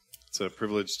It's a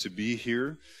privilege to be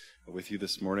here with you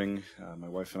this morning. My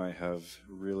wife and I have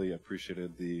really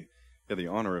appreciated the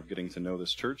honor of getting to know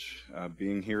this church,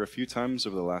 being here a few times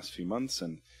over the last few months,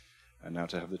 and now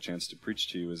to have the chance to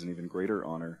preach to you is an even greater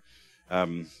honor.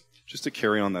 Just to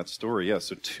carry on that story,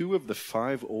 so 2 of the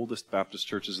 5 oldest Baptist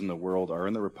churches in the world are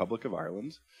in the Republic of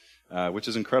Ireland, which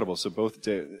is incredible. So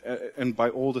and by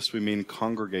oldest we mean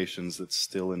congregations that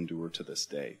still endure to this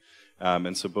day.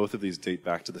 And so both of these date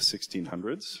back to the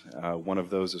 1600s. One of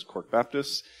those is Cork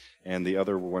Baptist, and the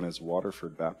other one is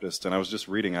Waterford Baptist. And I was just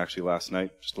reading actually last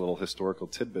night, just a little historical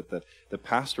tidbit, that the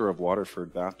pastor of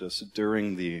Waterford Baptist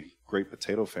during the Great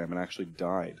Potato Famine actually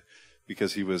died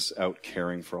because he was out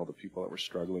caring for all the people that were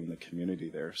struggling in the community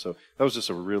there. So that was just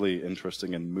a really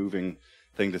interesting and moving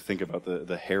thing to think about,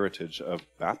 the heritage of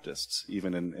Baptists,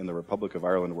 even in the Republic of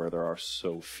Ireland, where there are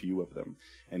so few of them,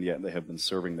 and yet they have been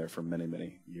serving there for many,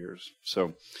 many years.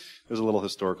 So there's a little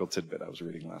historical tidbit I was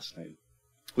reading last night.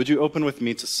 Would you open with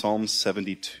me to Psalm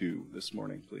 72 this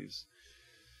morning, please?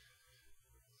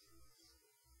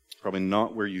 Probably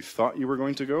not where you thought you were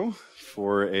going to go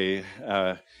for a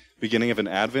beginning of an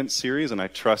Advent series, and I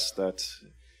trust that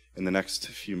in the next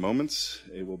few moments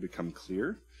it will become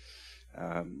clear.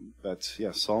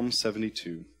 Psalm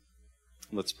 72.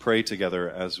 Let's pray together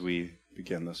as we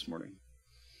begin this morning.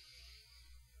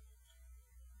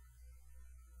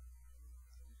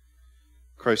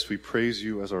 Christ, we praise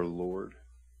you as our Lord.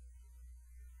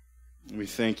 We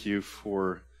thank you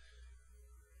for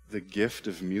the gift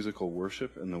of musical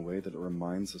worship and the way that it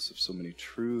reminds us of so many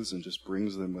truths and just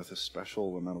brings them with a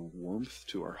special amount of warmth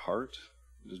to our heart.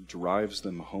 It just drives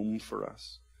them home for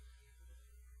us.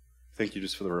 Thank you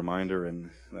just for the reminder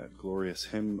in that glorious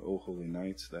hymn, O Holy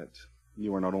Night, that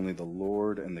you are not only the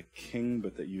Lord and the King,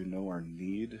 but that you know our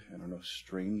need and are no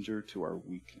stranger to our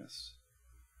weakness.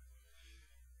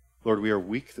 Lord, we are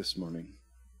weak this morning.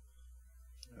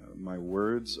 My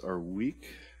words are weak,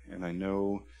 and I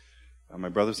know my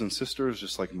brothers and sisters,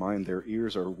 just like mine, their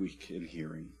ears are weak in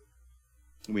hearing.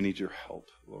 We need your help,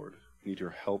 Lord. We need your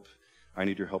help. I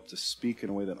need your help to speak in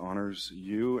a way that honors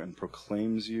you and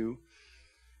proclaims you.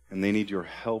 And they need your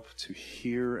help to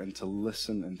hear and to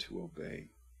listen and to obey.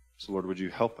 So, Lord, would you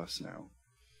help us now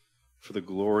for the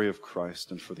glory of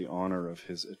Christ and for the honor of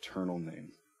his eternal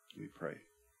name, we pray.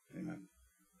 Amen.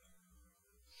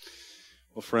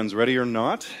 Well, friends, ready or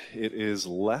not, it is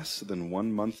less than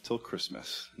 1 month till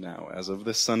Christmas now, as of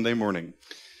this Sunday morning.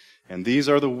 And these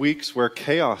are the weeks where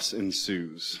chaos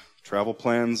ensues. Travel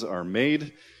plans are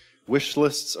made, wish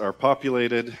lists are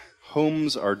populated,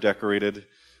 homes are decorated,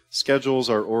 schedules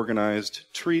are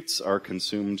organized, treats are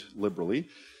consumed liberally,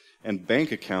 and bank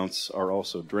accounts are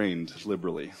also drained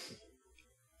liberally.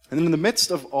 And in the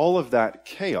midst of all of that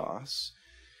chaos,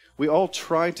 we all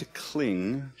try to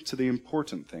cling to the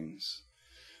important things,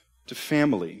 to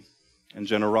family and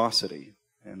generosity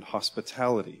and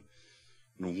hospitality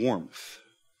and warmth.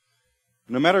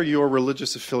 No matter your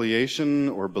religious affiliation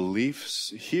or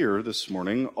beliefs here this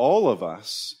morning, all of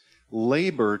us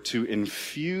labor to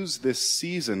infuse this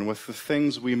season with the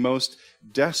things we most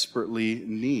desperately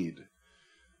need: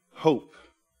 hope,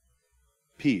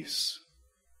 peace,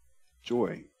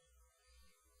 joy.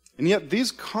 And yet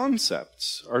these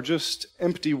concepts are just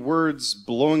empty words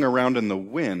blowing around in the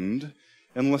wind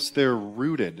unless they're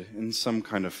rooted in some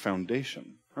kind of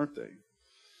foundation, aren't they?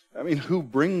 I mean, who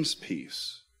brings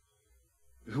peace?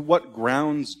 What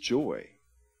grounds joy?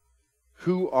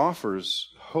 Who offers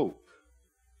hope?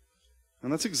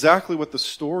 And that's exactly what the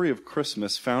story of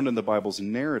Christmas found in the Bible's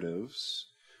narratives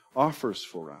offers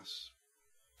for us.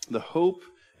 The hope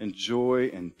and joy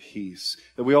and peace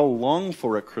that we all long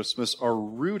for at Christmas are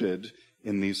rooted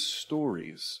in these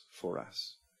stories for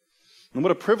us. And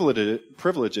what a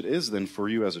privilege it is then for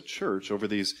you as a church over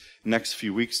these next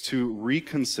few weeks to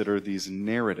reconsider these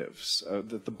narratives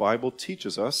that the Bible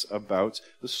teaches us about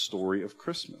the story of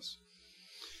Christmas.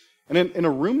 And in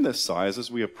a room this size,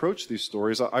 as we approach these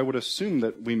stories, I would assume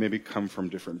that we maybe come from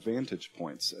different vantage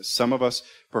points. Some of us,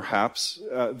 perhaps,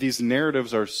 these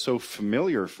narratives are so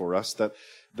familiar for us that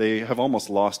they have almost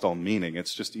lost all meaning.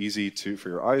 It's just easy for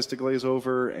your eyes to glaze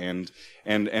over and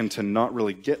to not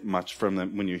really get much from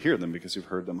them when you hear them because you've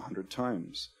heard them 100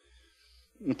 times.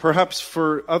 Perhaps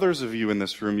for others of you in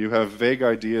this room, you have vague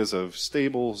ideas of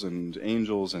stables and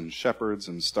angels and shepherds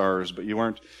and stars, but you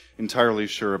aren't entirely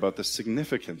sure about the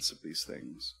significance of these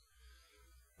things.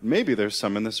 Maybe there's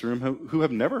some in this room who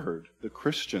have never heard the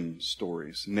Christian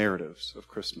stories, narratives of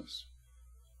Christmas.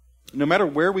 No matter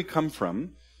where we come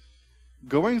from,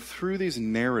 going through these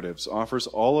narratives offers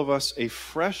all of us a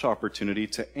fresh opportunity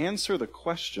to answer the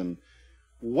question,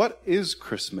 what is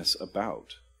Christmas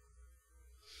about?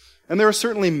 And there are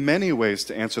certainly many ways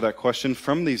to answer that question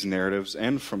from these narratives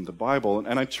and from the Bible,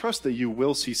 and I trust that you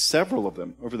will see several of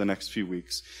them over the next few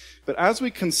weeks. But as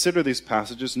we consider these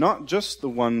passages, not just the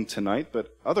one tonight,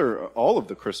 but all of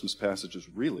the Christmas passages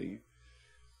really,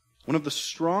 one of the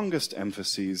strongest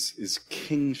emphases is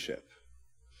kingship.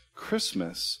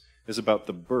 Christmas is about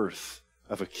the birth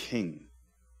of a king.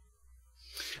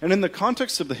 And in the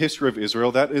context of the history of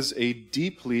Israel, that is a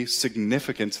deeply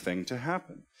significant thing to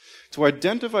happen. To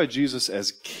identify Jesus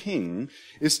as king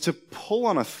is to pull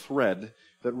on a thread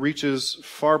that reaches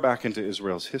far back into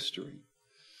Israel's history.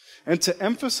 And to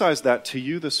emphasize that to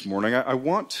you this morning, I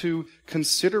want to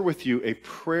consider with you a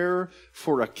prayer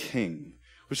for a king,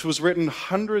 which was written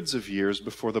hundreds of years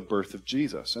before the birth of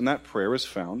Jesus. And that prayer is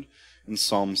found in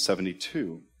Psalm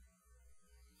 72.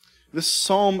 This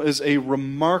psalm is a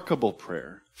remarkable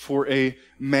prayer for a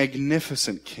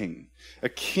magnificent king, a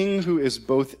king who is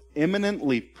both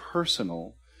eminently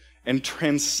personal and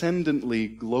transcendently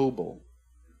global.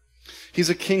 He's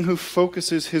a king who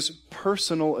focuses his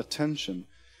personal attention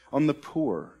on the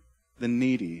poor, the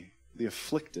needy, the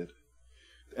afflicted,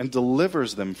 and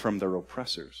delivers them from their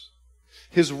oppressors.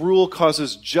 His rule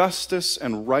causes justice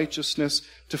and righteousness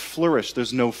to flourish.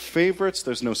 There's no favorites,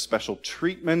 there's no special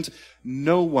treatment.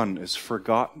 No one is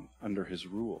forgotten under his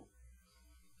rule.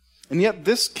 And yet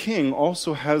this king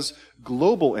also has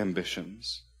global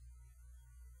ambitions.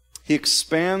 He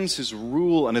expands his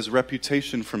rule and his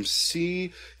reputation from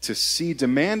sea to sea,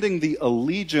 demanding the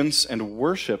allegiance and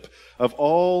worship of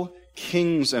all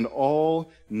kings and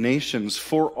all nations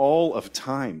for all of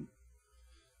time.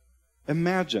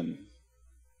 Imagine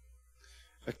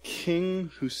a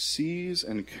king who sees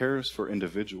and cares for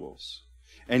individuals,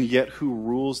 and yet who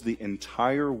rules the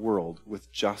entire world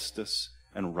with justice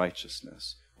and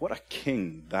righteousness. What a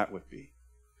king that would be.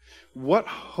 What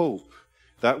hope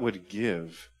that would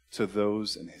give to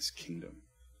those in his kingdom.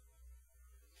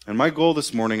 And my goal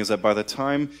this morning is that by the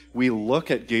time we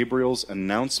look at Gabriel's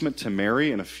announcement to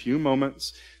Mary in a few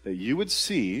moments, that you would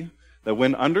see that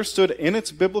when understood in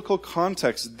its biblical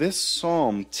context, this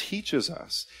psalm teaches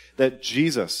us that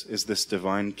Jesus is this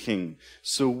divine king.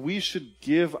 So we should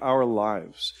give our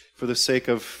lives for the sake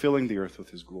of filling the earth with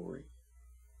his glory.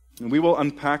 And we will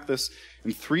unpack this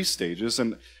in 3 stages,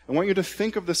 and I want you to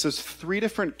think of this as 3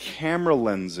 different camera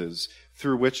lenses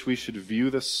through which we should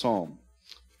view this psalm.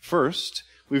 First,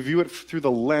 we view it through the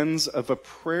lens of a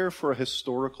prayer for a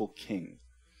historical king.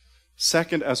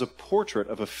 Second, as a portrait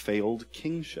of a failed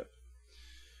kingship.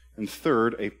 And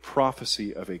third, a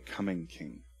prophecy of a coming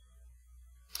king.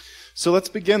 So let's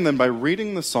begin then by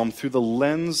reading the psalm through the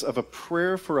lens of a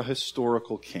prayer for a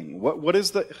historical king. What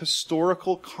is the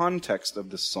historical context of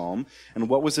this psalm, and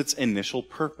what was its initial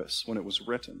purpose when it was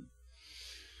written?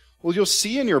 Well, you'll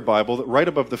see in your Bible that right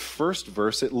above the first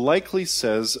verse, it likely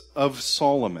says, of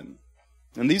Solomon.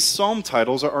 And these psalm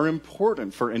titles are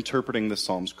important for interpreting the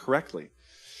psalms correctly.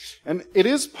 And it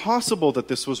is possible that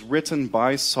this was written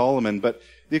by Solomon, but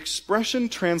the expression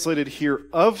translated here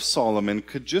of Solomon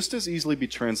could just as easily be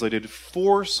translated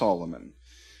for Solomon.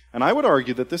 And I would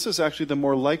argue that this is actually the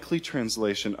more likely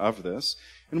translation of this.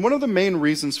 And one of the main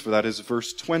reasons for that is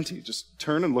verse 20. Just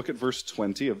turn and look at verse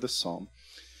 20 of the psalm.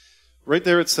 Right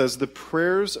there it says, "The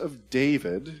prayers of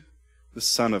David, the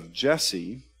son of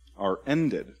Jesse, are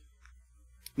ended."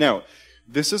 Now,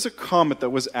 this is a comment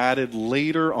that was added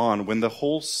later on when the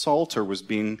whole Psalter was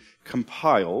being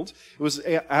compiled. It was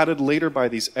added later by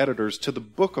these editors to the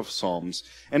book of Psalms,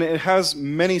 and it has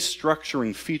many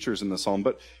structuring features in the psalm,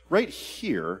 but right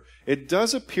here, it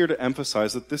does appear to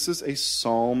emphasize that this is a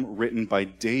psalm written by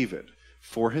David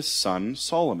for his son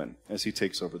Solomon as he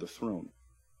takes over the throne.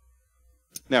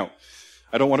 Now,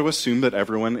 I don't want to assume that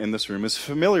everyone in this room is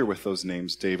familiar with those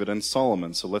names, David and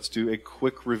Solomon, so let's do a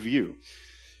quick review.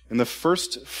 In the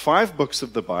first 5 books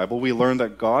of the Bible, we learn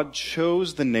that God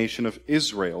chose the nation of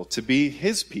Israel to be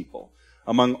his people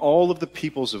among all of the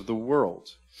peoples of the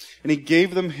world. And he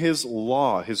gave them his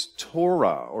law, his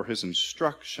Torah, or his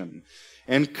instruction,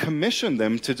 and commissioned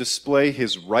them to display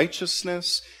his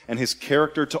righteousness and his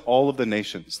character to all of the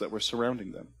nations that were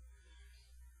surrounding them.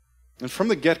 And from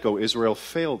the get-go, Israel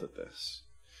failed at this.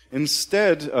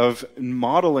 Instead of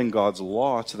modeling God's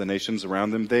law to the nations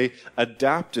around them, they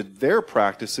adapted their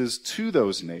practices to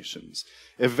those nations,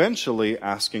 eventually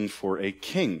asking for a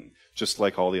king, just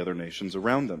like all the other nations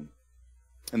around them.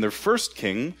 And their first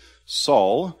king,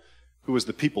 Saul, who was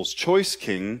the people's choice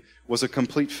king, was a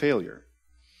complete failure.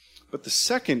 But the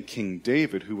second king,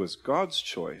 David, who was God's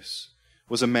choice,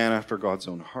 was a man after God's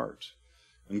own heart.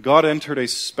 And God entered a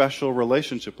special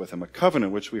relationship with him, a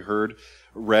covenant which we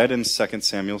read in 2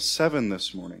 Samuel 7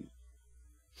 this morning.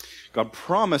 God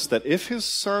promised that if his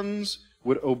sons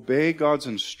would obey God's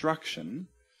instruction,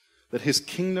 that his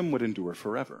kingdom would endure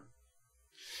forever.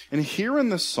 And here in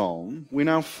this psalm, we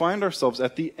now find ourselves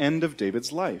at the end of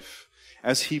David's life,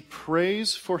 as he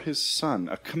prays for his son,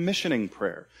 a commissioning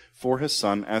prayer for his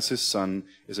son as his son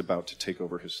is about to take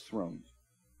over his throne.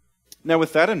 Now,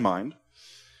 with that in mind,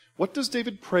 what does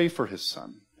David pray for his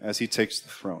son as he takes the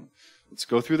throne? Let's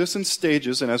go through this in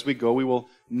stages, and as we go, we will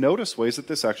notice ways that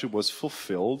this actually was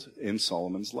fulfilled in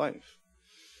Solomon's life.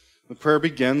 The prayer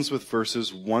begins with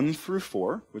verses 1 through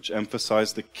 4, which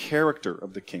emphasize the character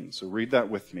of the king. So read that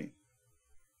with me.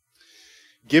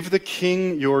 Give the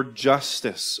king your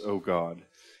justice, O God,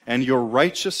 and your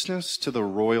righteousness to the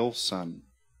royal son.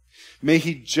 May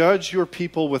he judge your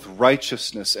people with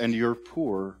righteousness and your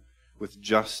poor with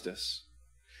justice.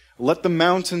 Let the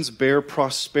mountains bear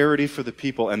prosperity for the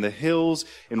people, and the hills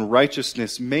in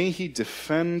righteousness. May he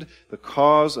defend the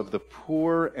cause of the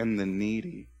poor and the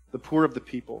needy, the poor of the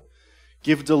people.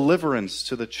 Give deliverance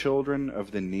to the children of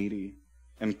the needy,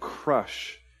 and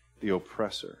crush the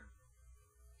oppressor.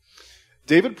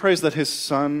 David prays that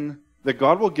that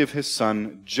God will give his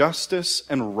son justice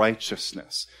and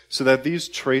righteousness, so that these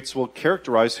traits will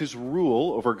characterize his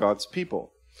rule over God's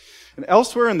people. And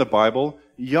elsewhere in the Bible,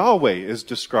 Yahweh is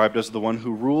described as the one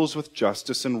who rules with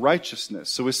justice and righteousness.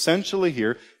 So essentially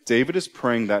here, David is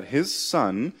praying that his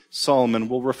son, Solomon,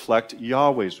 will reflect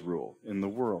Yahweh's rule in the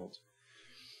world.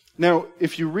 Now,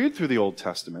 if you read through the Old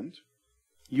Testament,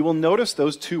 you will notice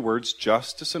those two words,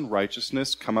 justice and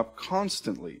righteousness, come up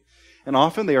constantly. And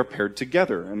often they are paired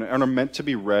together and are meant to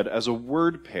be read as a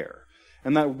word pair.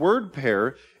 And that word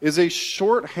pair is a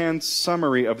shorthand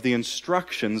summary of the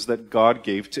instructions that God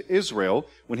gave to Israel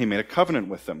when he made a covenant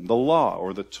with them, the law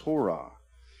or the Torah.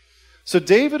 So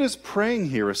David is praying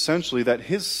here essentially that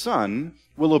his son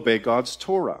will obey God's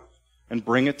Torah and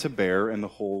bring it to bear in the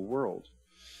whole world.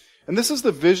 And this is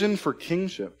the vision for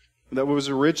kingship that was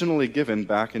originally given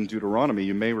back in Deuteronomy.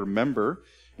 You may remember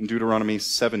in Deuteronomy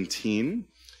 17,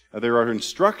 there are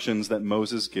instructions that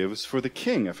Moses gives for the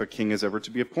king if a king is ever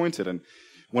to be appointed. And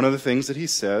one of the things that he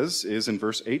says is in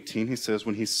verse 18, he says,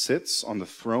 when he sits on the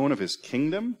throne of his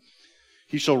kingdom,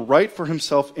 he shall write for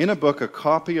himself in a book a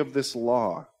copy of this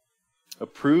law,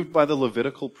 approved by the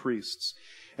Levitical priests,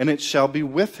 and it shall be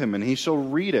with him, and he shall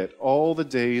read it all the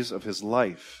days of his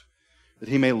life, that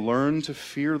he may learn to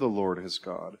fear the Lord his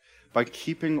God, by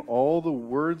keeping all the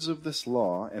words of this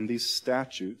law and these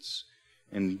statutes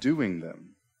and doing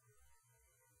them.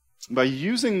 By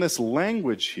using this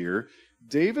language here,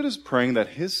 David is praying that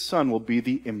his son will be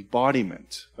the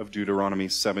embodiment of Deuteronomy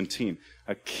 17,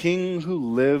 a king who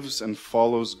lives and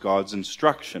follows God's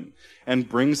instruction and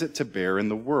brings it to bear in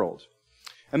the world.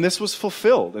 And this was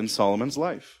fulfilled in Solomon's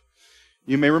life.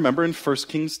 You may remember in 1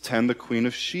 Kings 10, the Queen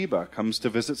of Sheba comes to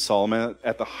visit Solomon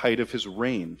at the height of his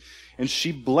reign. And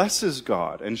she blesses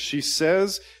God, and she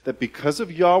says that because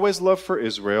of Yahweh's love for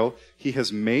Israel, he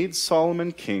has made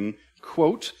Solomon king,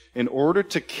 quote, in order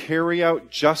to carry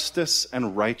out justice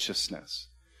and righteousness.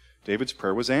 David's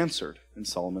prayer was answered in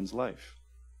Solomon's life.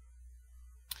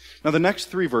 Now the next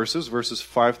three verses, verses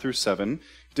 5 through 7,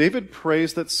 David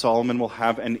prays that Solomon will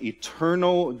have an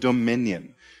eternal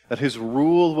dominion, that his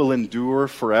rule will endure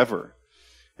forever.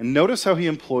 And notice how he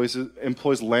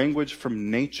employs language from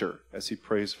nature as he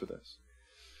prays for this.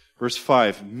 Verse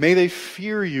 5, may they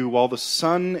fear you while the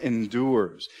sun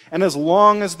endures, and as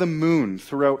long as the moon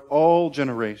throughout all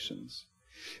generations.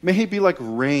 May he be like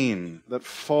rain that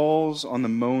falls on the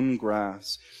mown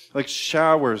grass, like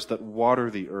showers that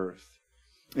water the earth.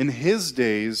 In his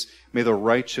days may the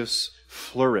righteous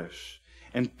flourish,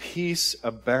 and peace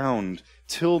abound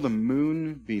till the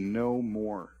moon be no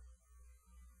more.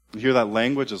 You hear that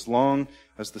language, as long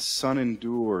as the sun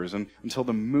endures and until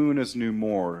the moon is no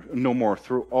more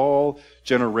through all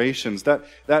generations.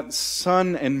 That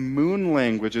sun and moon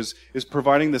language is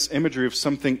providing this imagery of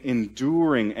something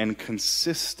enduring and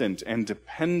consistent and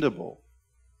dependable.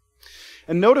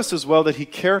 And notice as well that he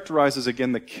characterizes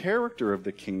again the character of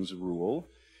the king's rule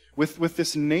with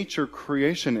this nature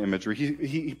creation imagery.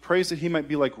 He prays that he might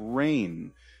be like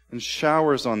rain and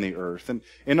showers on the earth. And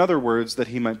in other words, that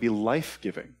he might be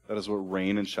life-giving. That is what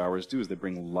rain and showers do, is they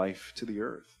bring life to the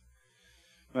earth.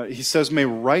 He says, may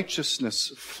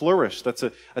righteousness flourish. That's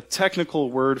a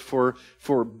technical word for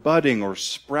budding or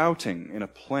sprouting in a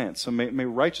plant. So may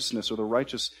righteousness or the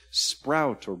righteous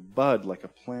sprout or bud like a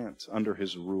plant under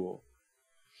his rule.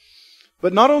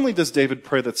 But not only does David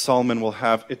pray that Solomon will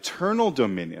have eternal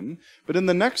dominion, but in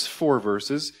the next 4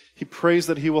 verses, he prays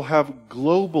that he will have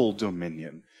global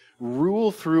dominion,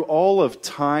 rule through all of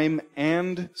time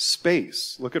and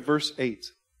space. Look at verse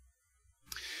 8.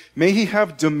 May he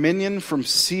have dominion from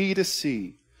sea to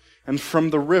sea, and from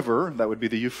the river, that would be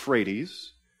the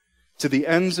Euphrates, to the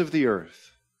ends of the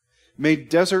earth. May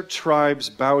desert tribes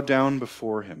bow down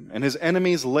before him, and his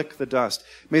enemies lick the dust.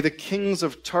 May the kings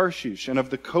of Tarshish and of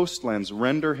the coastlands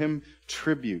render him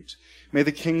tribute. May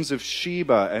the kings of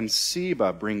Sheba and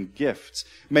Seba bring gifts.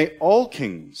 May all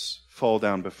kings fall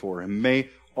down before him. May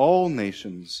all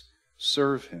nations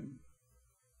serve him.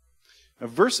 Now,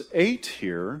 verse 8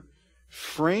 here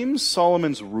frames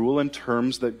Solomon's rule in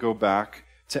terms that go back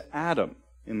to Adam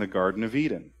in the Garden of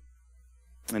Eden.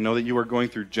 I know that you are going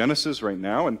through Genesis right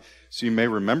now, and so you may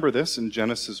remember this in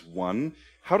Genesis 1.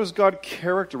 How does God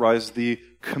characterize the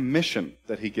commission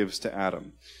that he gives to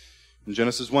Adam? In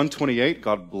Genesis 1:28,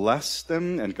 God blessed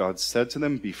them, and God said to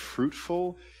them, "Be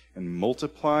fruitful and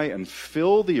multiply and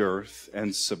fill the earth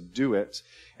and subdue it,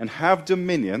 and have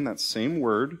dominion," that same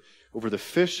word, "over the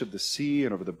fish of the sea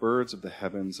and over the birds of the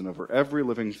heavens and over every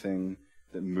living thing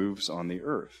that moves on the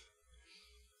earth."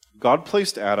 God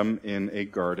placed Adam in a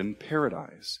garden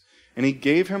paradise, and he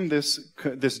gave him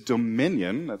this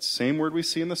dominion, that same word we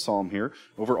see in the psalm here,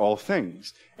 over all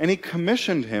things. And he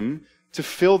commissioned him to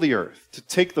fill the earth, to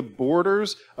take the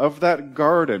borders of that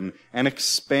garden and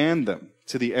expand them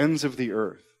to the ends of the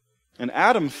earth. And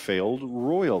Adam failed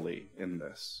royally in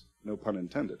this, no pun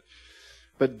intended.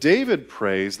 But David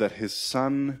prays that his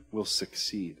son will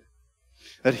succeed,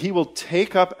 that he will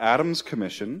take up Adam's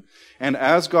commission, and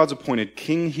as God's appointed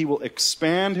king, he will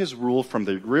expand his rule from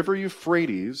the river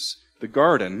Euphrates, the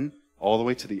garden, all the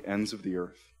way to the ends of the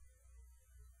earth.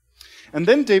 And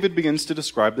then David begins to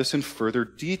describe this in further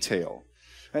detail.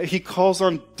 He calls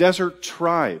on desert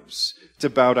tribes to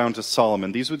bow down to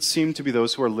Solomon. These would seem to be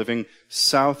those who are living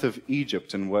south of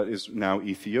Egypt in what is now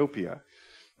Ethiopia.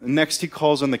 Next, he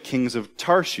calls on the kings of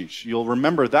Tarshish. You'll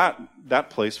remember that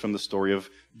place from the story of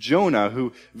Jonah,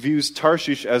 who views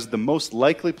Tarshish as the most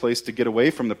likely place to get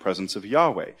away from the presence of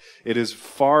Yahweh. It is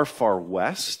far, far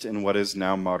west in what is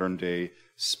now modern-day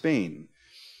Spain.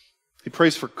 He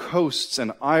prays for coasts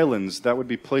and islands. That would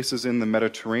be places in the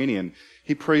Mediterranean.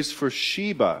 He prays for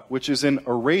Sheba, which is in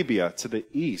Arabia to the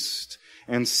east,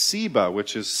 and Seba,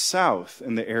 which is south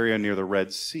in the area near the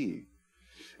Red Sea.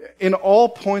 In all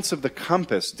points of the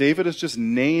compass, David is just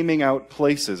naming out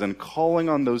places and calling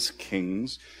on those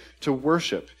kings to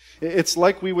worship. It's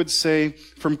like we would say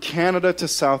from Canada to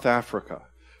South Africa,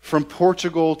 from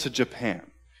Portugal to Japan.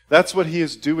 That's what he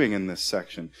is doing in this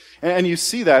section. And you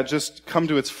see that just come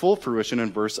to its full fruition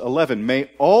in verse 11.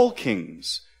 May all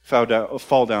kings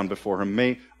fall down before him.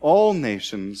 May all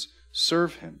nations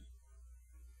serve him.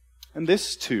 And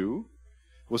this, too,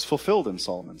 was fulfilled in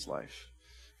Solomon's life.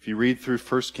 If you read through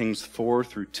 1 Kings 4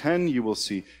 through 10, you will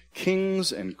see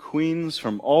kings and queens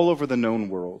from all over the known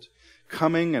world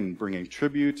coming and bringing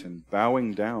tribute and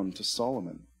bowing down to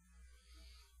Solomon.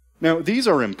 Now, these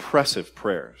are impressive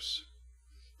prayers.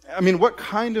 I mean, what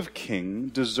kind of king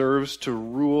deserves to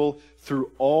rule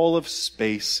through all of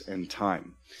space and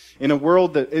time? In the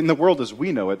world as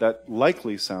we know it, that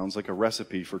likely sounds like a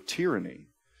recipe for tyranny.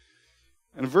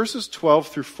 And verses 12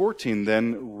 through 14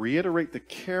 then reiterate the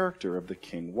character of the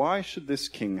king. Why should this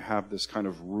king have this kind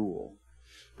of rule?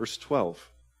 Verse 12.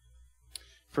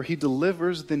 For he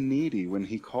delivers the needy when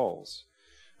he calls,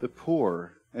 the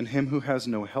poor and him who has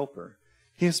no helper.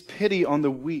 He has pity on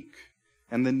the weak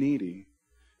and the needy,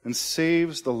 and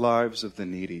saves the lives of the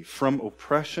needy. From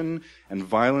oppression and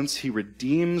violence he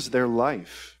redeems their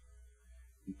life.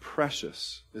 And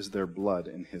precious is their blood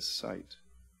in his sight.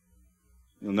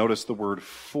 You'll notice the word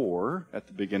 "for" at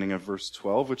the beginning of verse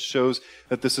 12, which shows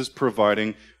that this is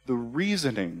providing the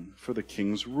reasoning for the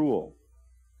king's rule.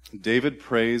 David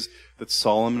prays that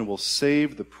Solomon will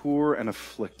save the poor and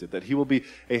afflicted, that he will be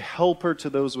a helper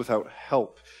to those without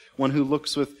help, one who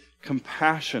looks with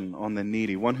compassion on the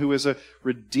needy, one who is a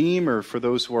redeemer for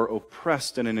those who are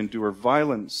oppressed and endure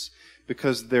violence,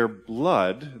 because their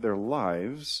blood, their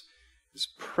lives, is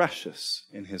precious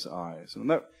in his eyes. And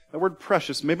that word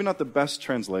precious, maybe not the best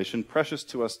translation. Precious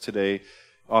to us today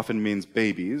often means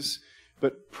babies.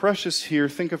 But precious here,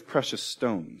 think of precious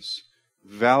stones.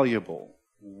 Valuable,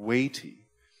 weighty.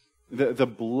 The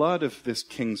blood of this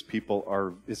king's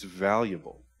people is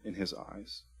valuable in his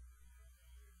eyes.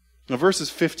 Now, verses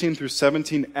 15 through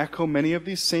 17 echo many of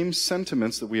these same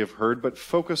sentiments that we have heard, but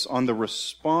focus on the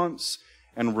response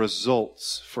and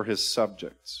results for his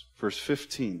subjects. Verse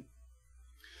 15.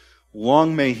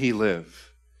 Long may he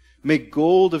live. May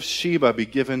gold of Sheba be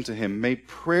given to him. May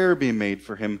prayer be made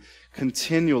for him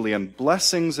continually, and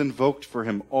blessings invoked for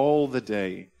him all the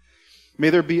day.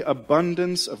 May there be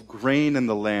abundance of grain in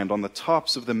the land. On the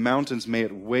tops of the mountains may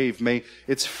it wave. May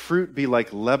its fruit be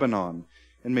like Lebanon,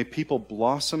 and may people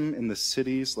blossom in the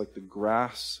cities like the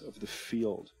grass of the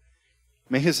field.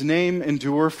 May his name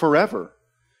endure forever,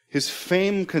 his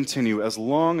fame continue as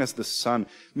long as the sun.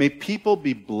 May people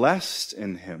be blessed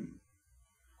in him.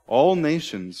 All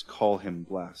nations call him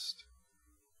blessed.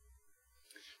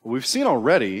 Well, we've seen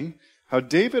already how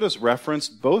David has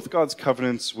referenced both God's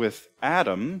covenants with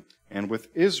Adam and with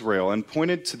Israel and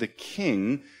pointed to the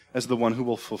king as the one who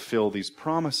will fulfill these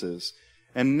promises.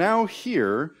 And now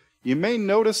here, you may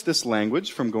notice this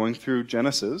language from going through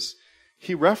Genesis.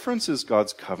 He references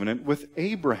God's covenant with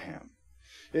Abraham.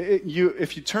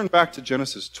 If you turn back to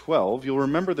Genesis 12, you'll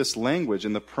remember this language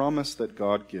in the promise that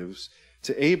God gives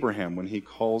to Abraham when he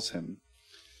calls him.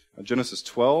 Genesis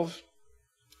 12,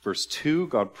 verse 2,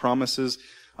 God promises,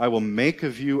 I will make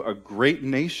of you a great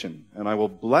nation, and I will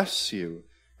bless you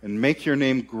and make your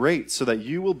name great so that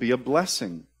you will be a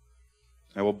blessing.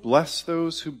 I will bless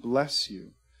those who bless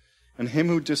you, and him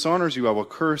who dishonors you I will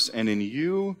curse, and in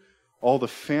you all the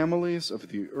families of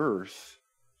the earth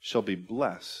shall be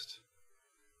blessed.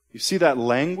 You see that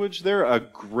language there? A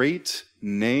great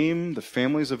name, the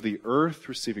families of the earth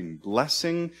receiving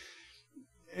blessing.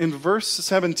 In verse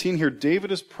 17 here,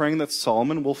 David is praying that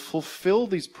Solomon will fulfill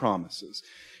these promises.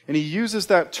 And he uses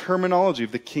that terminology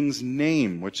of the king's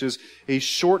name, which is a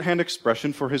shorthand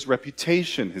expression for his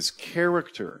reputation, his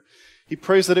character. He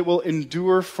prays that it will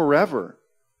endure forever.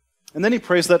 And then he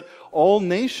prays that all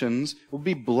nations will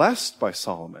be blessed by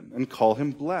Solomon and call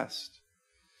him blessed.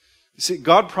 You see,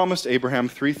 God promised Abraham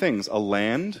three things: a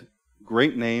land,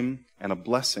 great name, and a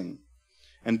blessing.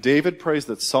 And David prays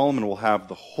that Solomon will have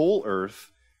the whole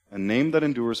earth, a name that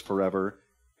endures forever,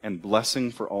 and blessing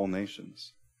for all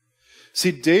nations.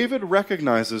 See, David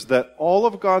recognizes that all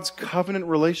of God's covenant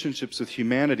relationships with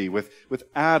humanity, with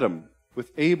Adam,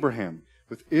 with Abraham,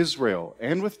 with Israel,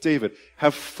 and with David,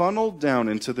 have funneled down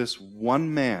into this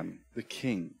one man, the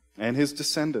king, and his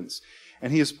descendants.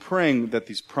 And he is praying that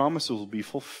these promises will be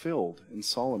fulfilled in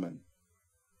Solomon.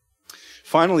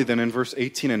 Finally, then, in verse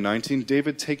 18 and 19,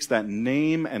 David takes that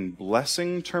name and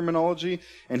blessing terminology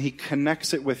and he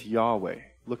connects it with Yahweh.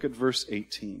 Look at verse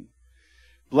 18.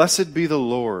 Blessed be the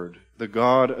Lord, the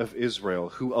God of Israel,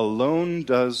 who alone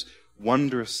does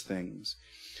wondrous things.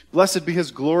 Blessed be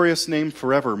his glorious name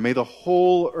forever. May the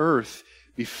whole earth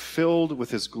be filled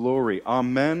with his glory.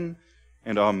 Amen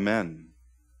and amen.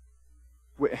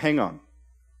 Wait, hang on.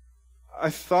 I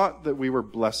thought that we were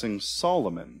blessing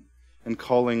Solomon and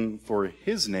calling for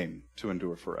his name to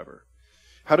endure forever.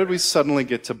 How did we suddenly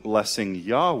get to blessing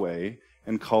Yahweh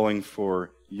and calling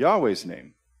for Yahweh's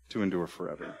name to endure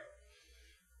forever?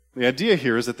 The idea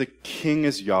here is that the king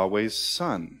is Yahweh's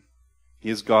son. He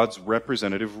is God's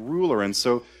representative ruler. And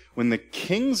so when the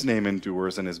king's name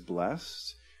endures and is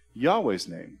blessed, Yahweh's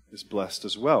name is blessed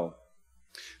as well.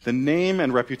 The name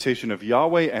and reputation of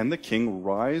Yahweh and the king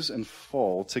rise and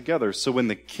fall together. So when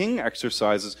the king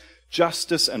exercises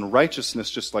justice and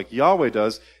righteousness just like Yahweh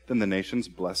does, then the nations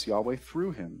bless Yahweh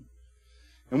through him.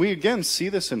 And we again see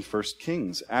this in 1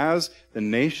 Kings. As the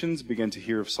nations begin to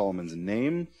hear of Solomon's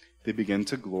name, they begin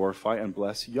to glorify and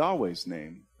bless Yahweh's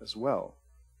name as well.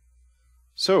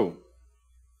 So,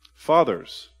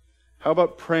 fathers, how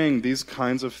about praying these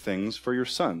kinds of things for your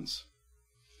sons?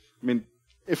 I mean,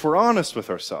 if we're honest with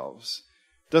ourselves,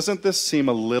 doesn't this seem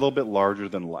a little bit larger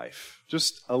than life?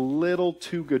 Just a little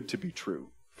too good to be true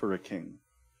for a king?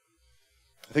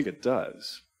 I think it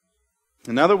does.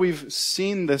 And now that we've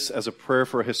seen this as a prayer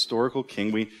for a historical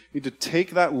king, we need to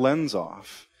take that lens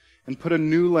off and put a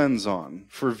new lens on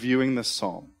for viewing this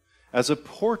psalm as a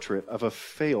portrait of a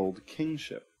failed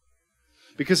kingship.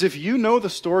 Because if you know the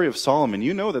story of Solomon,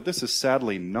 you know that this is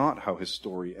sadly not how his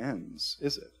story ends,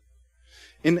 is it?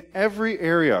 In every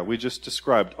area we just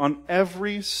described, on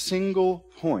every single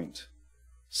point,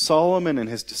 Solomon and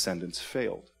his descendants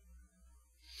failed.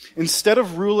 Instead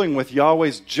of ruling with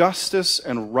Yahweh's justice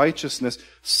and righteousness,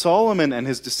 Solomon and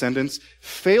his descendants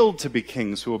failed to be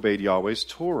kings who obeyed Yahweh's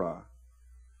Torah.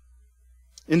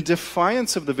 In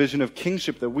defiance of the vision of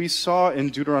kingship that we saw in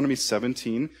Deuteronomy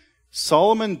 17,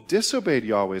 Solomon disobeyed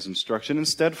Yahweh's instruction,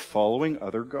 instead following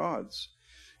other gods.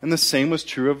 And the same was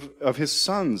true of his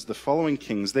sons, the following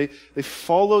kings. They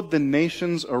followed the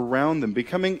nations around them,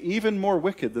 becoming even more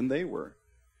wicked than they were.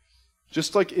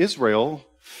 Just like Israel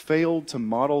failed to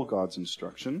model God's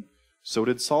instruction, so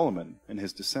did Solomon and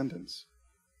his descendants.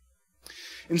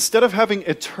 Instead of having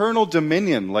eternal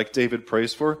dominion like David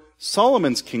prays for,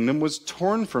 Solomon's kingdom was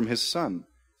torn from his son,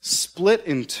 split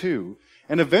in two,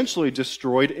 and eventually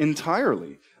destroyed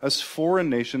entirely as foreign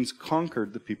nations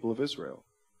conquered the people of Israel.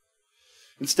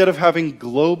 Instead of having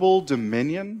global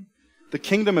dominion, The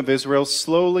kingdom of Israel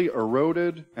slowly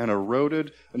eroded and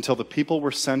eroded until the people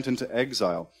were sent into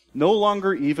exile, no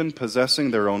longer even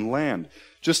possessing their own land.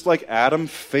 Just like Adam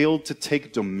failed to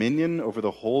take dominion over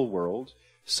the whole world,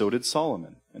 so did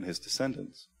Solomon and his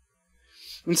descendants.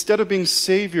 Instead of being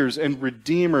saviors and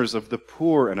redeemers of the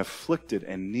poor and afflicted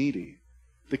and needy,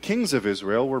 the kings of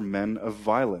Israel were men of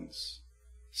violence,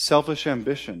 selfish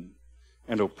ambition,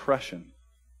 and oppression.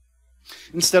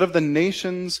 Instead of the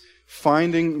nations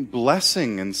finding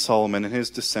blessing in Solomon and his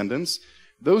descendants,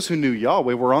 those who knew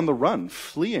Yahweh were on the run,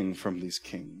 fleeing from these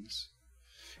kings.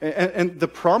 And the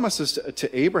promises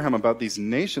to Abraham about these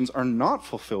nations are not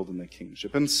fulfilled in the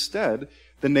kingship. Instead,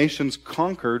 the nations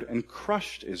conquered and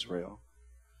crushed Israel.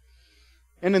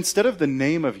 And instead of the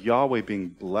name of Yahweh being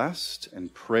blessed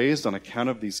and praised on account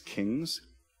of these kings,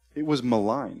 it was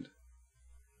maligned.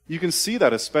 You can see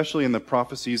that especially in the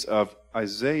prophecies of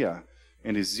Isaiah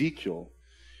and Ezekiel,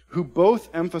 who both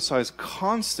emphasize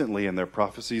constantly in their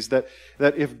prophecies that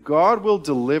if God will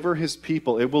deliver his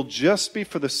people, it will just be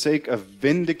for the sake of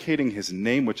vindicating his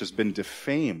name, which has been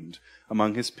defamed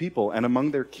among his people and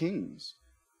among their kings.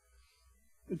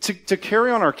 To carry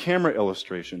on our camera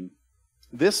illustration,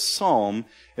 this psalm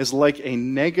is like a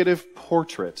negative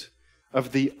portrait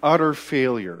of the utter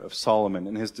failure of Solomon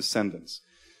and his descendants.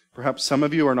 Perhaps some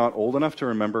of you are not old enough to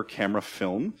remember camera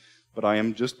film, but I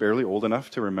am just barely old enough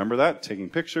to remember that, taking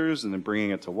pictures and then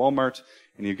bringing it to Walmart,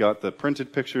 and you got the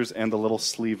printed pictures and the little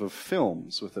sleeve of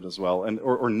films with it as well,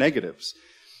 or negatives.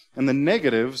 And the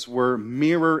negatives were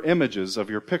mirror images of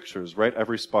your pictures, right?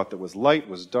 Every spot that was light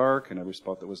was dark, and every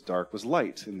spot that was dark was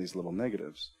light in these little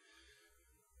negatives.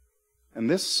 And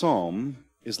this psalm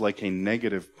is like a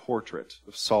negative portrait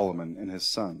of Solomon and his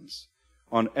sons.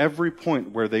 On every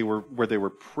point where they were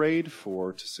prayed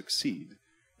for to succeed,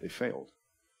 they failed.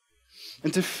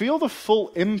 And to feel the full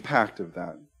impact of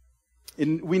that,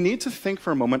 we need to think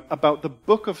for a moment about the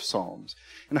book of Psalms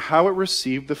and how it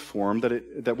received the form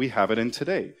that we have it in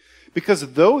today.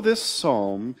 Because though this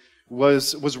psalm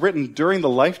was written during the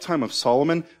lifetime of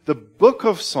Solomon, the book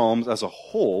of Psalms as a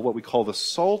whole, what we call the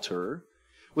Psalter,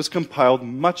 was compiled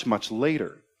much, much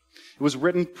later. It was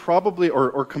written probably,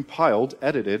 or compiled,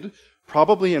 edited,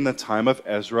 probably in the time of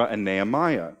Ezra and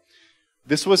Nehemiah.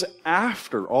 This was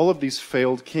after all of these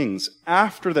failed kings,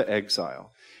 after the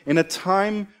exile, in a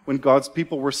time when God's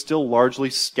people were still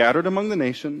largely scattered among the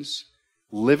nations,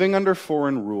 living under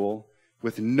foreign rule,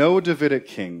 with no Davidic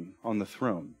king on the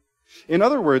throne. In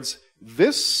other words,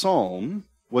 this psalm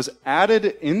was added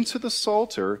into the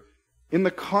Psalter in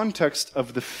the context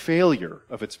of the failure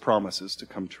of its promises to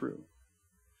come true.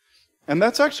 And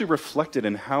that's actually reflected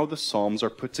in how the Psalms are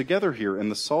put together here in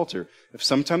the Psalter. If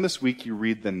sometime this week you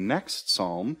read the next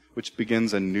Psalm, which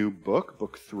begins a new book,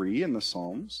 Book 3 in the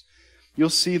Psalms, you'll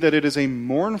see that it is a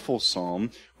mournful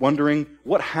psalm, wondering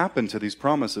what happened to these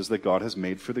promises that God has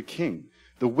made for the king.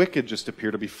 The wicked just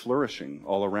appear to be flourishing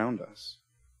all around us.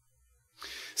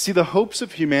 See, the hopes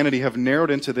of humanity have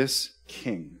narrowed into this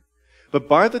king. But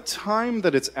by the time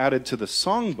that it's added to the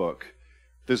songbook,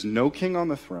 there's no king on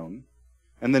the throne,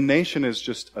 and the nation is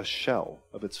just a shell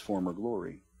of its former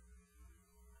glory.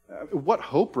 What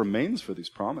hope remains for these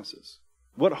promises?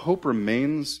 What hope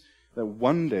remains that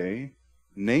one day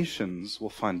nations will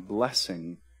find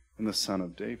blessing in the Son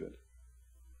of David?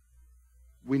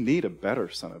 We need a better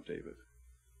Son of David.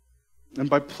 And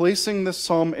by placing this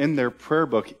psalm in their prayer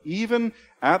book, even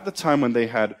at the time when they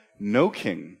had no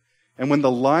king, and when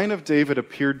the line of David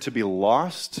appeared to be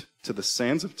lost to the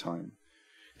sands of time,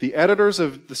 the editors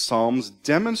of the Psalms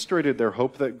demonstrated their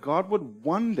hope that God would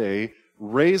one day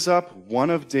raise up one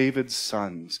of David's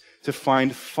sons to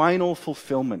find final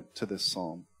fulfillment to this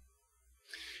psalm.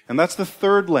 And that's the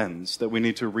third lens that we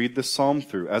need to read this psalm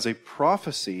through, as a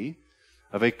prophecy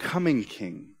of a coming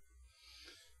king.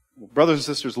 Brothers and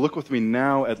sisters, look with me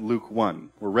now at Luke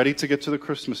 1. We're ready to get to the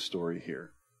Christmas story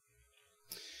here.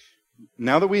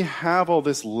 Now that we have all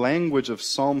this language of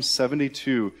Psalm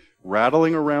 72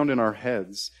 rattling around in our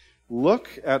heads,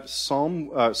 look at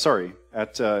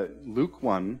Luke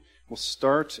 1. We'll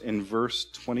start in verse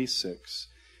 26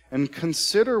 and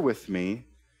consider with me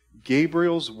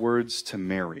Gabriel's words to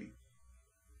Mary.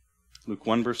 Luke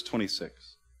 1 verse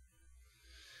 26.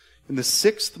 In the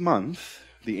 6th month,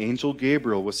 the angel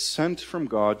Gabriel was sent from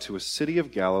God to a city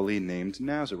of Galilee named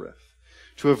Nazareth,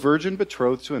 to a virgin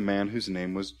betrothed to a man whose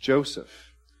name was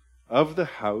Joseph, of the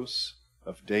house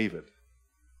of David.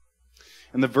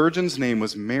 And the virgin's name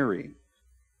was Mary.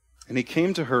 And he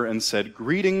came to her and said,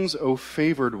 "Greetings, O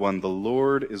favored one, the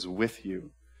Lord is with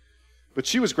you." But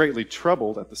she was greatly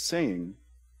troubled at the saying,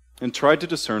 and tried to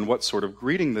discern what sort of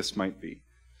greeting this might be.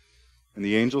 And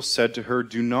the angel said to her,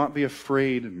 "Do not be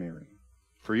afraid, Mary,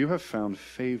 for you have found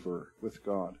favor with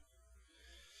God.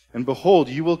 And behold,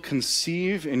 you will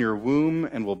conceive in your womb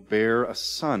and will bear a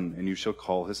son, and you shall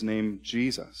call his name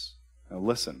Jesus. Now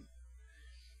listen.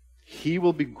 He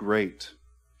will be great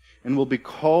and will be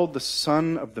called the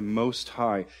Son of the Most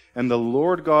High, and the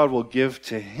Lord God will give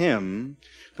to him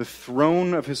the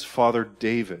throne of his father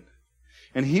David.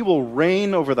 And he will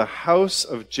reign over the house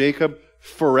of Jacob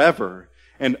forever,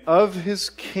 and of his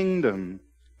kingdom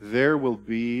there will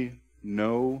be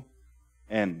no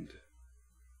end.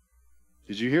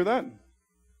 Did you hear that?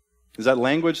 Does that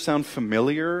language sound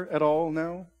familiar at all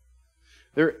now?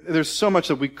 There's so much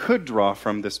that we could draw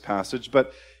from this passage,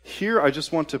 but here I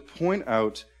just want to point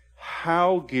out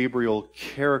how Gabriel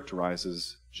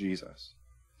characterizes Jesus.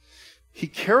 He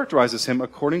characterizes him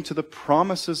according to the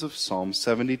promises of Psalm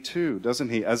 72, doesn't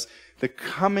he? As the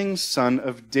coming son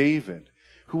of David,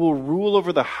 who will rule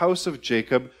over the house of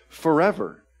Jacob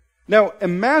forever. Now,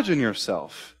 imagine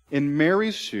yourself in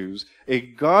Mary's shoes, a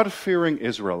God-fearing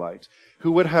Israelite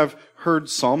who would have heard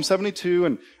Psalm 72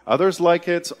 and others like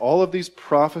it, all of these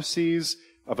prophecies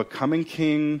of a coming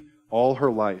king all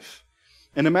her life.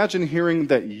 And imagine hearing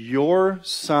that your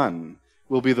son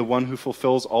will be the one who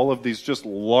fulfills all of these just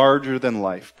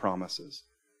larger-than-life promises.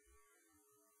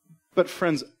 But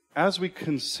friends, as we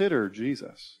consider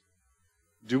Jesus,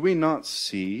 do we not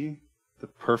see the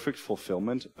perfect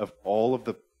fulfillment of all of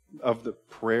the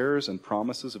prayers and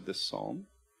promises of this psalm?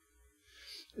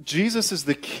 Jesus is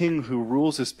the king who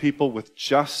rules his people with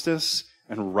justice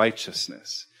and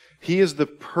righteousness. He is the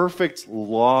perfect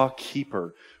law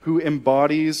keeper who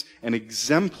embodies and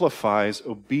exemplifies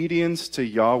obedience to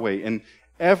Yahweh in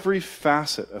every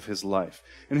facet of his life,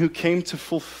 and who came to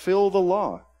fulfill the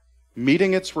law,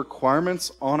 meeting its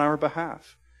requirements on our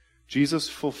behalf. Jesus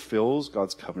fulfills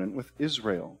God's covenant with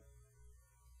Israel.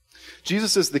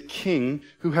 Jesus is the king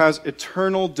who has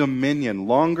eternal dominion,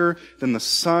 longer than the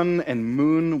sun and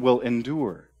moon will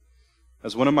endure.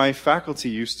 As one of my faculty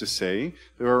used to say,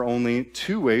 there are only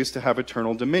two ways to have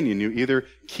eternal dominion. You either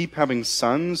keep having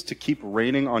sons to keep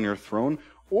reigning on your throne,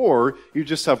 or you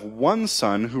just have one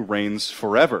son who reigns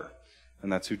forever.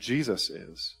 And that's who Jesus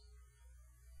is.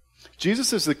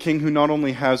 Jesus is the king who not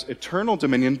only has eternal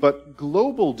dominion, but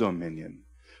global dominion.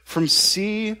 From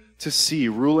sea to sea,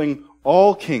 ruling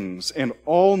all kings and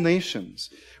all nations.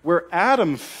 Where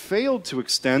Adam failed to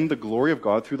extend the glory of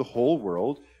God through the whole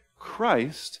world,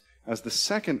 Christ, as the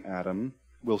second Adam,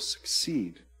 will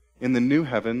succeed in the new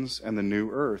heavens and the new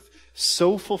earth,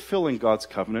 so fulfilling God's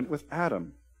covenant with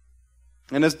Adam.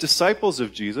 And as disciples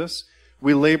of Jesus,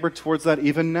 we labor towards that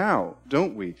even now,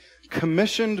 don't we?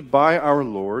 Commissioned by our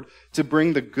Lord to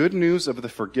bring the good news of the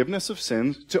forgiveness of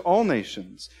sins to all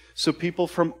nations, so people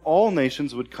from all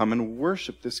nations would come and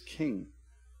worship this king.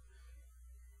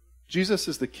 Jesus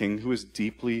is the king who is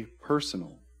deeply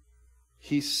personal.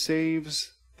 He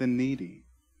saves the needy.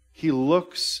 He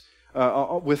looks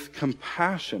with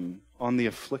compassion on the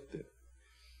afflicted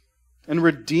and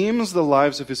redeems the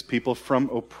lives of his people from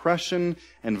oppression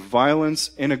and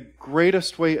violence in a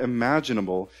greatest way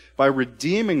imaginable by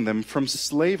redeeming them from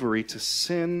slavery to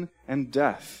sin and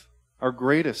death, our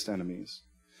greatest enemies.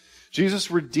 Jesus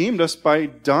redeemed us by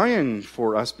dying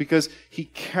for us because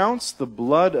he counts the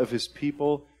blood of his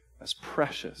people as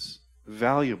precious,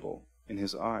 valuable in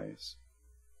his eyes.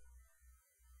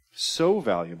 So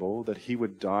valuable that he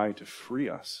would die to free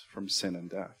us from sin and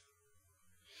death.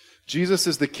 Jesus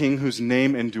is the king whose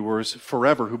name endures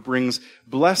forever, who brings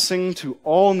blessing to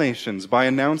all nations by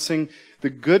announcing the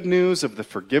good news of the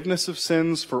forgiveness of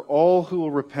sins for all who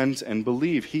will repent and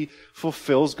believe. He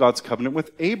fulfills God's covenant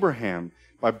with Abraham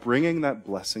by bringing that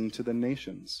blessing to the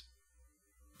nations.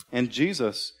 And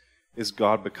Jesus is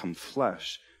God become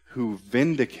flesh, who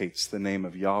vindicates the name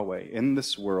of Yahweh in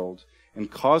this world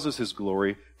and causes his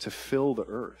glory to fill the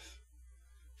earth.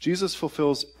 Jesus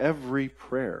fulfills every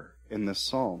prayer in this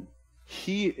psalm.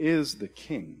 He is the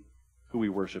king who we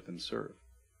worship and serve.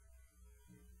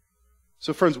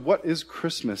 So friends, what is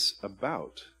Christmas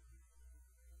about?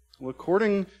 Well,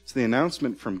 according to the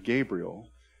announcement from Gabriel,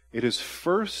 it is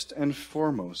first and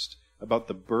foremost about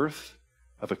the birth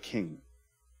of a king.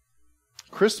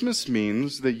 Christmas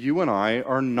means that you and I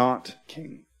are not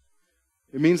king.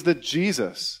 It means that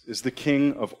Jesus is the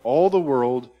king of all the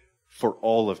world for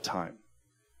all of time.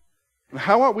 And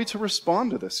how ought we to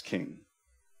respond to this king?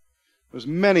 There's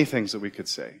many things that we could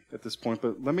say at this point,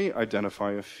 but let me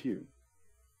identify a few.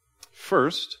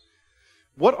 First,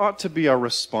 what ought to be our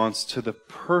response to the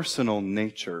personal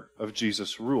nature of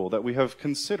Jesus' rule that we have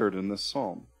considered in this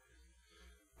psalm?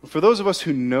 For those of us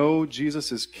who know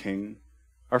Jesus is king,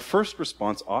 our first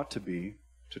response ought to be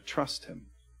to trust him.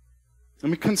 I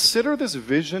mean, consider this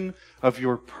vision of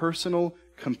your personal,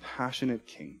 compassionate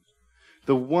King,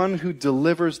 the one who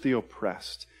delivers the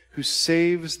oppressed, who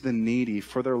saves the needy,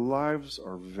 for their lives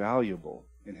are valuable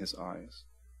in his eyes.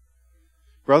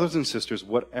 Brothers and sisters,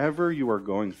 whatever you are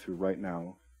going through right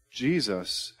now,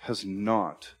 Jesus has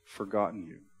not forgotten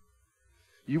you.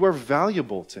 You are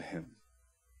valuable to him.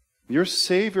 Your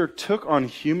Savior took on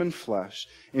human flesh,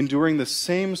 enduring the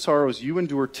same sorrows you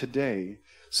endure today,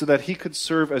 so that he could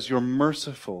serve as your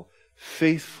merciful,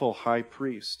 faithful high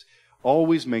priest,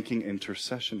 always making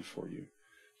intercession for you.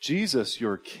 Jesus,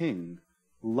 your King,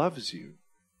 loves you.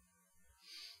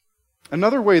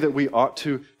 Another way that we ought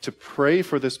to pray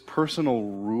for this personal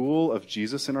rule of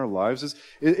Jesus in our lives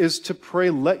is to pray,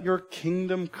 let your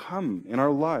kingdom come in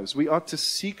our lives. We ought to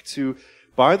seek to,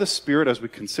 by the Spirit, as we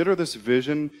consider this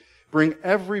vision, bring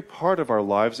every part of our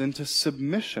lives into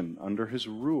submission under his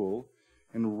rule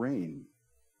and reign.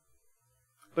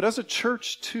 But as a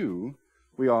church, too,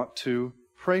 we ought to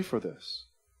pray for this.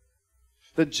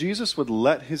 That Jesus would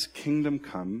let his kingdom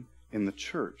come in the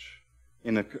church,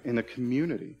 in a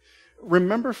community.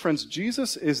 Remember, friends,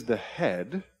 Jesus is the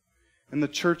head, and the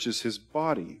church is his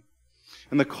body.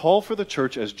 And the call for the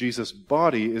church as Jesus'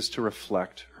 body is to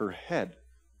reflect her head.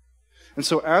 And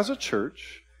so as a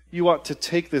church, you ought to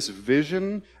take this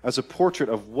vision as a portrait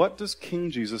of what does King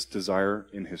Jesus desire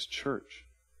in his church.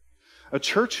 A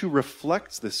church who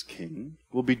reflects this King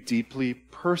will be deeply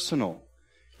personal,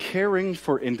 caring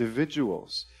for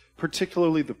individuals,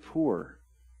 particularly the poor,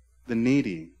 the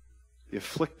needy, the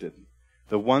afflicted,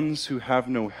 the ones who have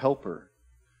no helper,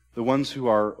 the ones who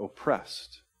are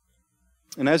oppressed.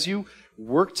 And as you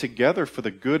work together for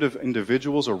the good of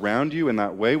individuals around you in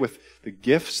that way, with the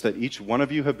gifts that each one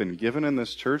of you have been given in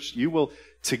this church, you will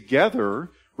together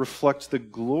reflect the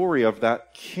glory of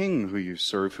that King who you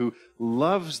serve, who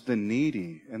loves the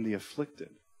needy and the afflicted.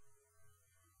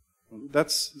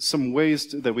 That's some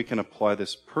ways that we can apply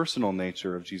this personal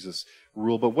nature of Jesus'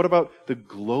 rule. But what about the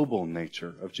global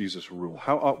nature of Jesus' rule?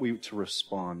 How ought we to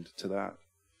respond to that?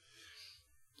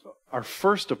 Our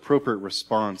first appropriate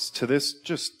response to this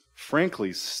just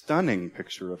frankly stunning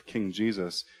picture of King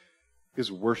Jesus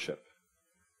is worship.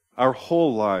 Our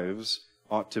whole lives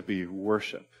ought to be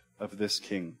worship of this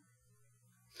King.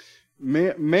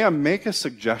 May I make a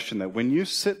suggestion that when you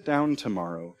sit down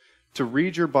tomorrow to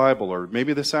read your Bible, or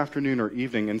maybe this afternoon or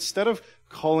evening, instead of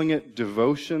calling it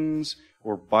devotions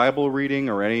or Bible reading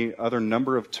or any other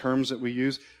number of terms that we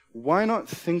use, why not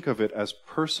think of it as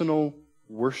personal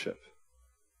worship?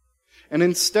 And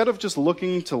instead of just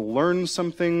looking to learn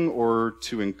something or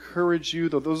to encourage you,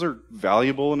 though those are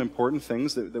valuable and important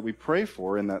things that we pray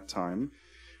for in that time,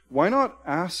 why not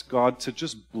ask God to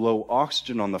just blow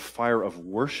oxygen on the fire of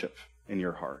worship in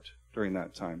your heart during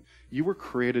that time? You were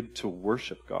created to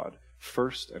worship God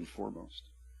first and foremost.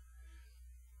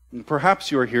 And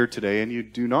perhaps you are here today and you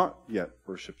do not yet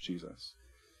worship Jesus.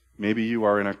 Maybe you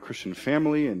are in a Christian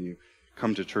family and you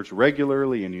come to church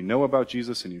regularly and you know about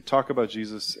Jesus and you talk about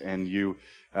Jesus and you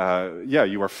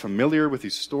are familiar with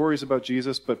these stories about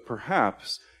Jesus, but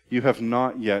perhaps you have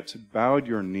not yet bowed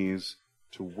your knees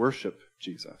to worship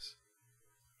Jesus.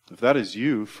 If that is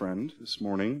you, friend, this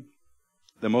morning,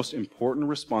 the most important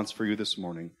response for you this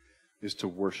morning is to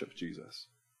worship Jesus.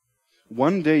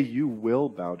 One day you will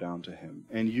bow down to him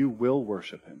and you will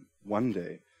worship him. One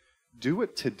day. Do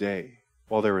it today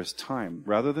while there is time,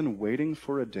 rather than waiting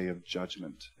for a day of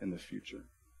judgment in the future.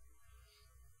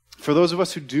 For those of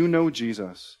us who do know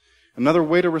Jesus, another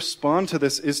way to respond to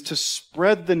this is to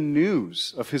spread the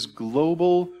news of his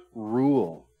global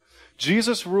rule.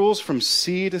 Jesus rules from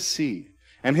sea to sea,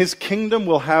 and his kingdom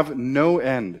will have no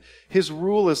end. His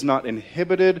rule is not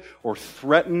inhibited or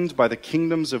threatened by the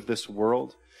kingdoms of this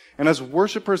world. And as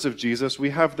worshipers of Jesus,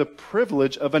 we have the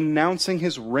privilege of announcing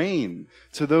his reign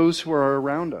to those who are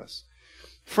around us.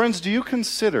 Friends, do you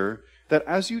consider that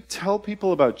as you tell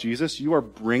people about Jesus, you are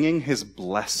bringing his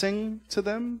blessing to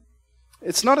them?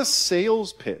 It's not a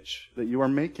sales pitch that you are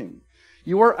making.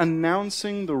 You are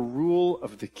announcing the rule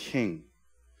of the King,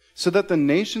 so that the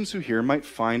nations who hear might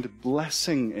find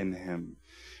blessing in him,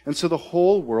 and so the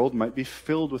whole world might be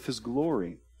filled with his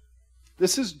glory.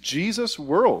 This is Jesus'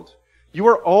 world. You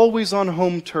are always on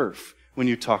home turf when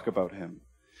you talk about him.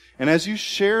 And as you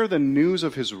share the news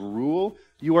of his rule,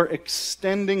 you are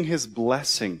extending his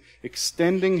blessing,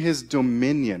 extending his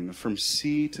dominion from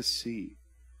sea to sea.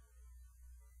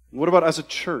 What about as a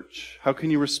church? How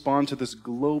can you respond to this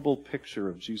global picture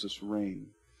of Jesus' reign?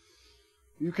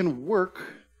 You can work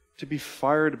to be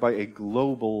fired by a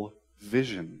global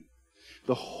vision.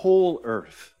 The whole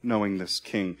earth knowing this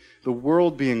King, the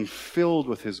world being filled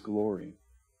with his glory.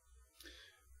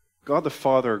 God the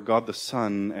Father, God the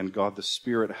Son, and God the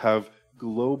Spirit have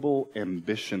global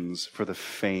ambitions for the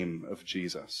fame of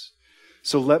Jesus.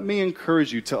 So let me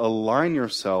encourage you to align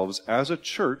yourselves as a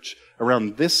church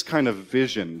around this kind of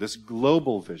vision, this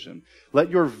global vision.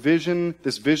 Let your vision,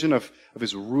 this vision of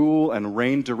his rule and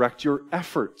reign, direct your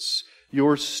efforts,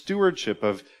 your stewardship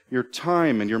of your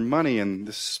time and your money and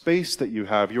the space that you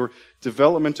have, your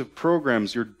development of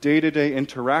programs, your day-to-day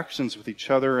interactions with each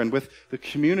other and with the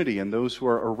community and those who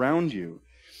are around you.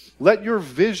 Let your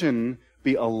vision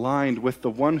be aligned with the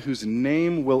one whose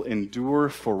name will endure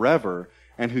forever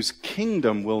and whose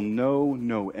kingdom will know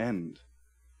no end.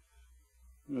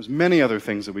 There's many other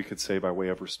things that we could say by way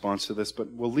of response to this,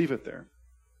 but we'll leave it there.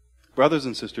 Brothers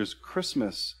and sisters,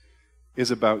 Christmas is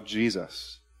about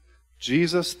Jesus.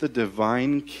 Jesus, the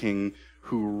divine King,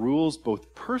 who rules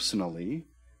both personally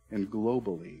and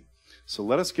globally. So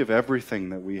let us give everything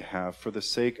that we have for the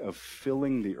sake of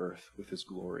filling the earth with his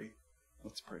glory.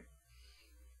 Let's pray.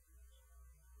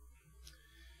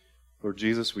 Lord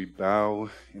Jesus, we bow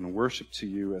in worship to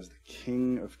you as the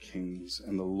King of kings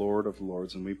and the Lord of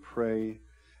lords, and we pray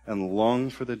and long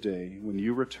for the day when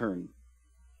you return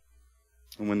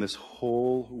and when this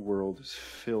whole world is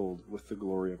filled with the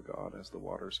glory of God as the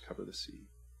waters cover the sea.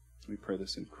 We pray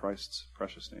this in Christ's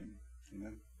precious name.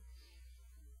 Amen.